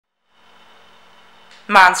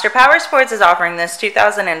Monster Powersports is offering this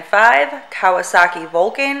 2005 Kawasaki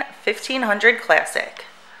Vulcan 1500 Classic.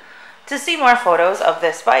 To see more photos of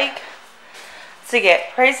this bike, to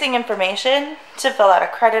get pricing information, to fill out a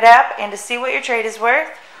credit app, and to see what your trade is worth,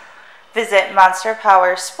 visit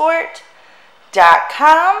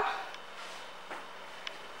monsterpowersport.com.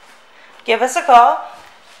 Give us a call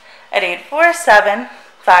at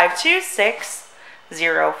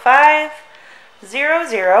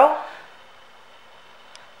 847-526-0500.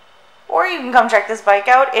 Or you can come check this bike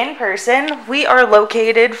out in person. We are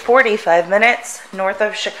located 45 minutes north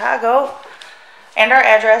of Chicago, and our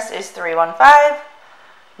address is 315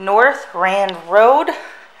 North Rand Road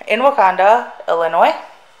in Wauconda, Illinois.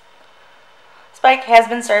 This bike has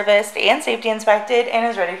been serviced and safety inspected and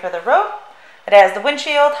is ready for the road. It has the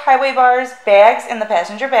windshield, highway bars, bags, and the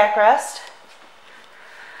passenger backrest.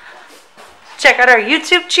 Check out our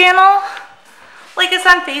YouTube channel. Like us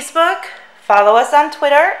on Facebook. Follow us on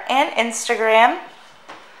Twitter and Instagram.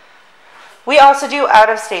 We also do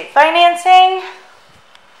out-of-state financing,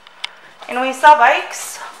 and we sell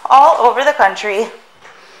bikes all over the country.